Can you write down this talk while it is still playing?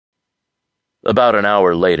About an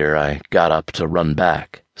hour later, I got up to run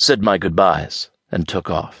back, said my goodbyes, and took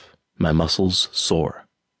off, my muscles sore.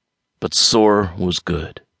 But sore was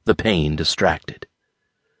good, the pain distracted.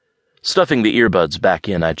 Stuffing the earbuds back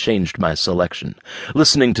in, I changed my selection,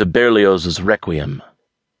 listening to Berlioz's Requiem.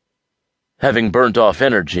 Having burnt off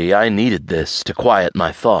energy, I needed this to quiet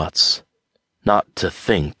my thoughts, not to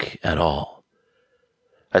think at all.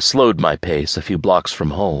 I slowed my pace a few blocks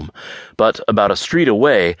from home, but about a street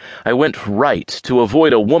away, I went right to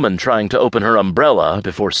avoid a woman trying to open her umbrella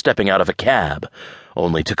before stepping out of a cab,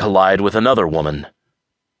 only to collide with another woman.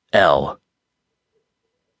 Elle.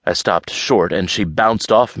 I stopped short, and she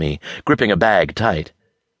bounced off me, gripping a bag tight.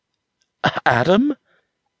 "Adam?"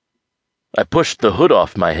 I pushed the hood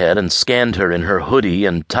off my head and scanned her in her hoodie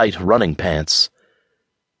and tight running pants.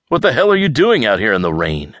 "What the hell are you doing out here in the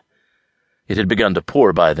rain?" It had begun to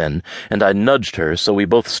pour by then, and I nudged her so we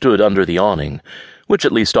both stood under the awning, which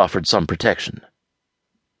at least offered some protection.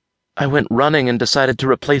 "I went running and decided to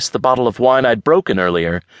replace the bottle of wine I'd broken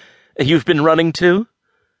earlier. You've been running too?"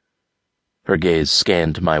 Her gaze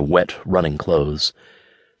scanned my wet running clothes.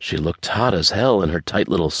 She looked hot as hell in her tight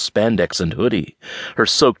little spandex and hoodie, her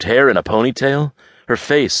soaked hair in a ponytail, her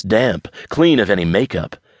face damp, clean of any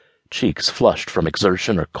makeup, cheeks flushed from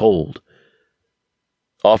exertion or cold.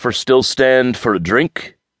 "Offer still stand for a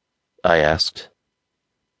drink?" I asked.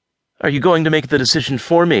 "Are you going to make the decision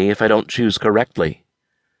for me if I don't choose correctly?"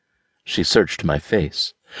 She searched my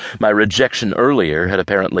face. My rejection earlier had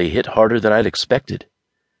apparently hit harder than I'd expected.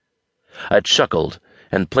 I chuckled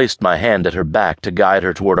and placed my hand at her back to guide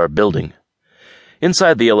her toward our building.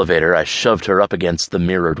 Inside the elevator, I shoved her up against the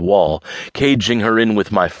mirrored wall, caging her in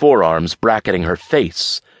with my forearms, bracketing her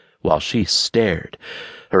face, while she stared,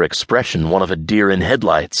 her expression one of a deer in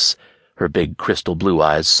headlights, her big crystal blue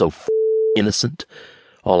eyes so innocent.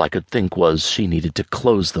 All I could think was she needed to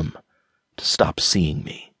close them, to stop seeing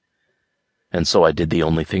me. And so I did the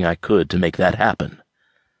only thing I could to make that happen.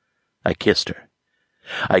 I kissed her.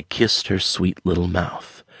 I kissed her sweet little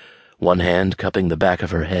mouth, one hand cupping the back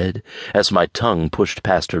of her head as my tongue pushed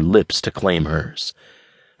past her lips to claim hers,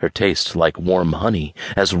 her taste like warm honey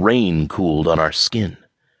as rain cooled on our skin.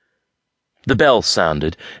 The bell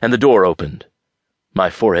sounded, and the door opened. My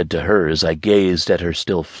forehead to hers, I gazed at her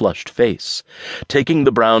still flushed face, taking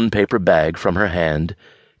the brown paper bag from her hand,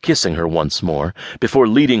 kissing her once more, before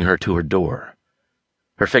leading her to her door.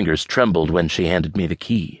 Her fingers trembled when she handed me the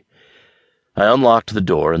key. I unlocked the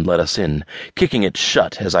door and let us in, kicking it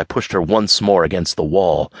shut as I pushed her once more against the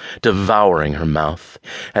wall, devouring her mouth,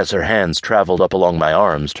 as her hands traveled up along my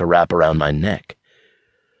arms to wrap around my neck.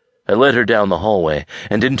 I led her down the hallway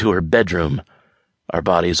and into her bedroom, our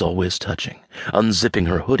bodies always touching, unzipping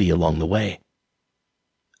her hoodie along the way.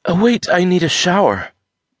 "Wait, I need a shower."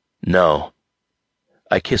 "No."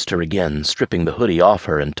 I kissed her again, stripping the hoodie off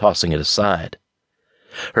her and tossing it aside.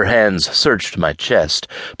 Her hands searched my chest,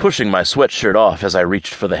 pushing my sweatshirt off as I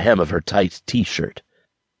reached for the hem of her tight t-shirt.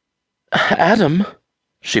 "Adam,"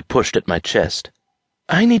 she pushed at my chest,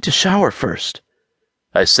 "I need to shower first."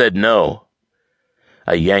 I said no.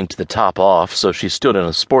 I yanked the top off so she stood in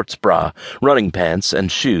a sports bra, running pants,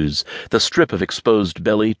 and shoes, the strip of exposed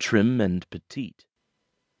belly trim and petite.